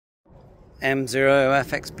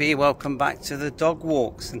M0FXB, welcome back to the dog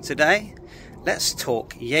walks, and today let's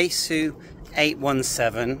talk YAESU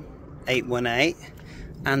 817, 818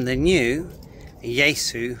 and the new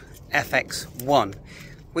YAESU FX1,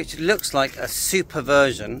 which looks like a super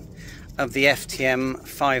version of the FTM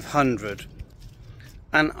 500,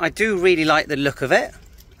 and I do really like the look of it.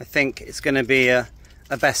 I think it's going to be a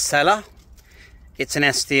bestseller. It's an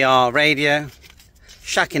SDR radio,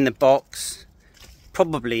 shack in the box,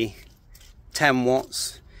 probably 10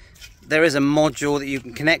 watts. There is a module that you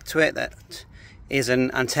can connect to it that is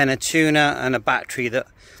an antenna tuner and a battery that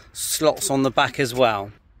slots on the back as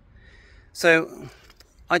well. So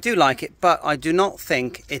I do like it, but I do not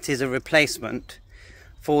think it is a replacement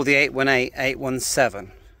for the 818,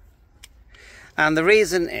 817. And the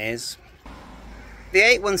reason is, the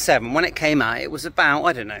 817, when it came out, it was about,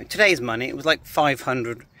 I don't know, today's money, it was like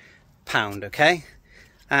 £500, okay?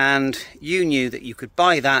 And you knew that you could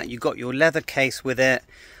buy that. You got your leather case with it,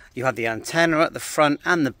 you had the antenna at the front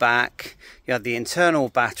and the back, you had the internal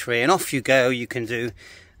battery, and off you go. You can do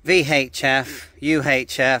VHF,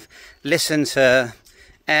 UHF, listen to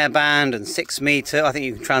airband and 6 meter. I think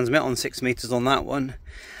you can transmit on 6 meters on that one.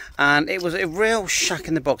 And it was a real shack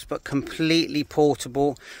in the box, but completely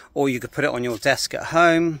portable. Or you could put it on your desk at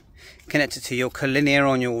home, connect it to your collinear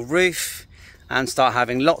on your roof, and start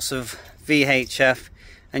having lots of VHF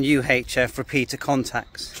and UHF repeater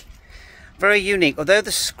contacts. Very unique. Although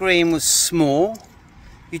the screen was small,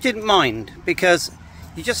 you didn't mind, because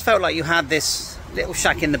you just felt like you had this little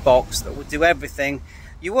shack in the box that would do everything.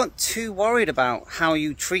 You weren't too worried about how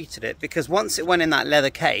you treated it, because once it went in that leather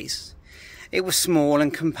case, it was small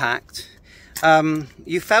and compact.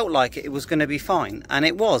 You felt like it was going to be fine, and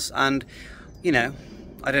it was. And you know,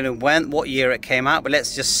 I don't know what year it came out, but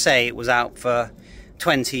let's just say it was out for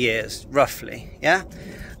 20 years roughly, yeah.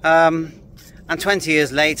 And 20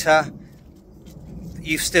 years later,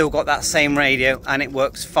 you've still got that same radio and it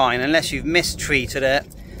works fine. Unless you've mistreated it,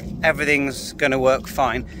 everything's going to work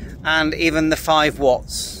fine. And even the 5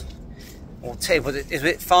 watts, or is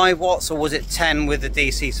it 5 watts or was it 10 with the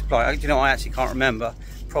DC supply? You know, I actually can't remember.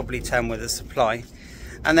 Probably 10 with the supply.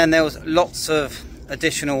 And then there was lots of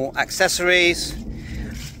additional accessories.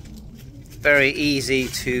 Very easy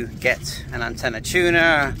to get an antenna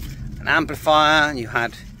tuner, an amplifier, and you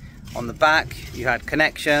had on the back, you had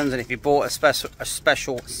connections, and if you bought a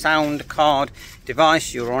special sound card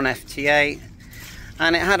device, you were on FT8,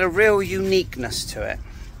 and it had a real uniqueness to it.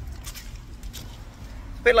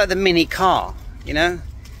 A bit like the mini car, you know.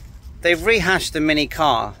 They've rehashed the mini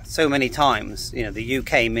car so many times, you know, the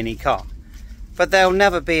UK mini car, but there'll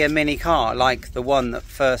never be a mini car like the one that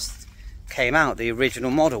first came out, the original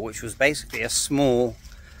model, which was basically a small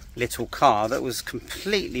little car that was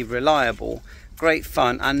completely reliable, great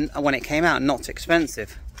fun, and when it came out, not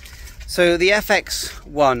expensive. So the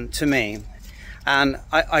FX1 to me, and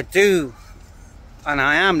I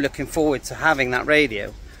am looking forward to having that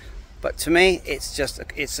radio, but to me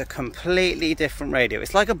it's a completely different radio.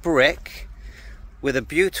 It's like a brick with a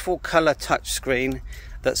beautiful color touchscreen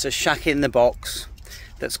that's a shack in the box,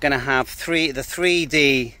 that's going to have the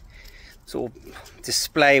 3D sort of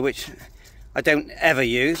display, which I don't ever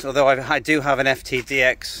use, although I do have an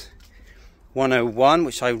FTDX 101,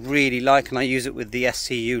 which I really like, and I use it with the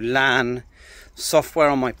SCU LAN software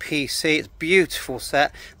on my PC. It's a beautiful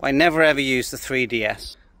set, but I never ever use the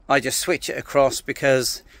 3DS. I just switch it across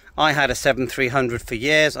because I had a 7300 for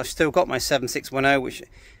years. I've still got my 7610, which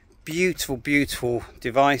beautiful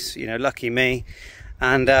device, you know, lucky me.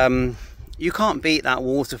 And you can't beat that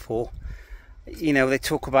waterfall. You know, they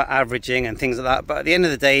talk about averaging and things like that, but at the end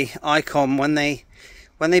of the day, ICOM, when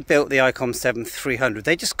they built the ICOM 7300,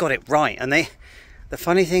 they just got it right. And the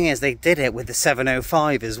funny thing is, they did it with the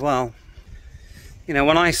 705 as well. You know,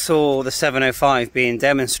 when I saw the 705 being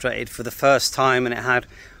demonstrated for the first time, and it had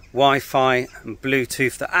Wi-Fi and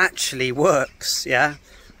Bluetooth that actually works, yeah,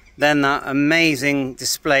 then that amazing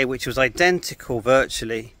display, which was identical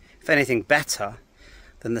virtually, if anything better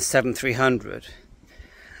than the 7300.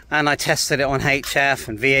 And I tested it on HF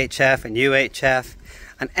and VHF and UHF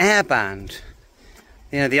and airband.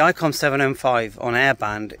 You know, the ICOM 705 on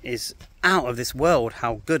airband is out of this world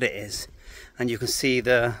how good it is. And you can see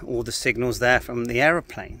all the signals there from the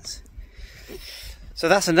aeroplanes. So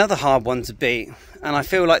that's another hard one to beat. And I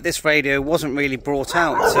feel like this radio wasn't really brought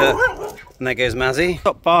out to... And there goes Mazzy.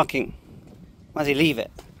 Stop barking. Mazzy, leave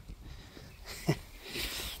it.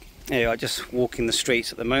 There you are, just walking the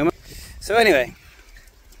streets at the moment. So anyway,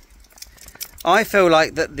 I feel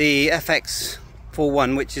like that the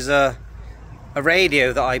FX41, which is a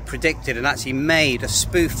radio that I predicted and actually made a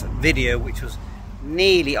spoof video which was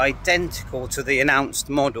nearly identical to the announced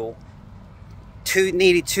model,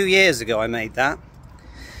 nearly 2 years ago I made that,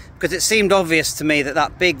 because it seemed obvious to me that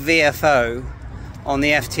that big VFO on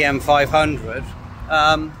the FTM 500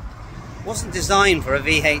 wasn't designed for a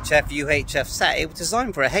VHF UHF set. It was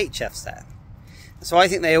designed for a HF set. So I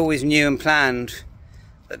think they always knew and planned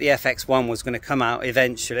that the FX1 was going to come out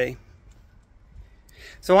eventually.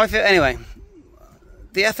 So I feel, anyway,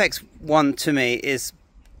 the FX1 to me is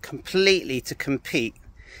completely to compete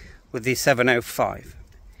with the 705.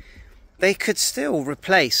 They could still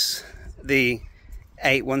replace the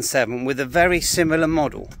 817 with a very similar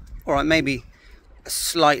model. Alright, maybe a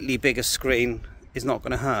slightly bigger screen is not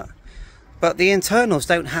going to hurt. But the internals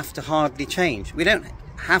don't have to hardly change. We don't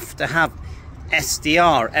have to have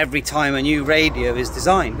SDR every time a new radio is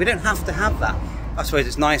designed. We don't have to have that. I suppose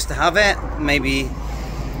it's nice to have it. Maybe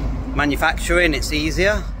manufacturing, it's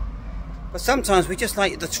easier. But sometimes we just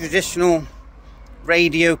like the traditional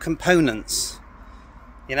radio components,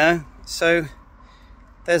 you know. So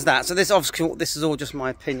there's that. So this obviously, this is all just my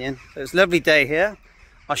opinion. So it's a lovely day here.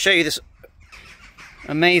 I'll show you this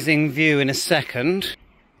amazing view in a second.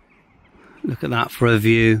 Look at that for a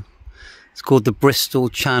view. It's called the Bristol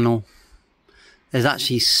Channel. There's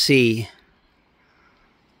actually sea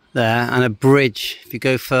there and a bridge. If you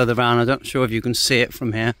go further around, I'm not sure if you can see it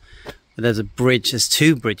from here, but there's a bridge. There's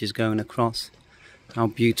two bridges going across. How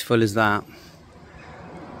beautiful is that?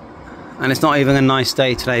 And it's not even a nice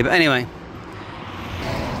day today, but anyway.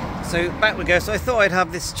 So back we go. So I thought I'd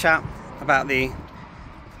have this chat about the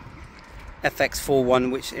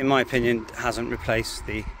FX41, which in my opinion hasn't replaced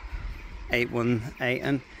the 818.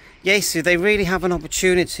 And YAESU, they really have an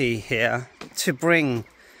opportunity here to bring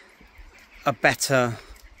a better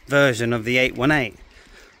version of the 818.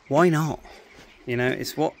 Why not? You know,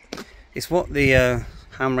 it's what the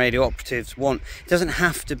ham radio operatives want. It doesn't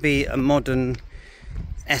have to be a modern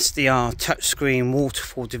SDR touchscreen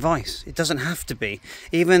waterfall device. It doesn't have to be.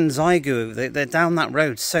 Even YAESU, they're down that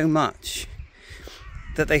road so much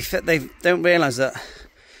that they don't realise that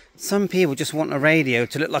some people just want a radio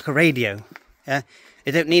to look like a radio. Yeah,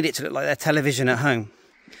 they don't need it to look like their television at home.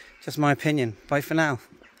 Just my opinion. Bye for now.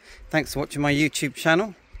 Thanks for watching my YouTube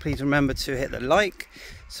channel. Please remember to hit the like,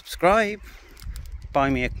 subscribe, buy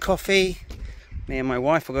me a coffee. Me and my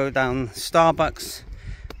wife will go down Starbucks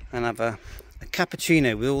and have a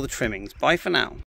cappuccino with all the trimmings. Bye for now.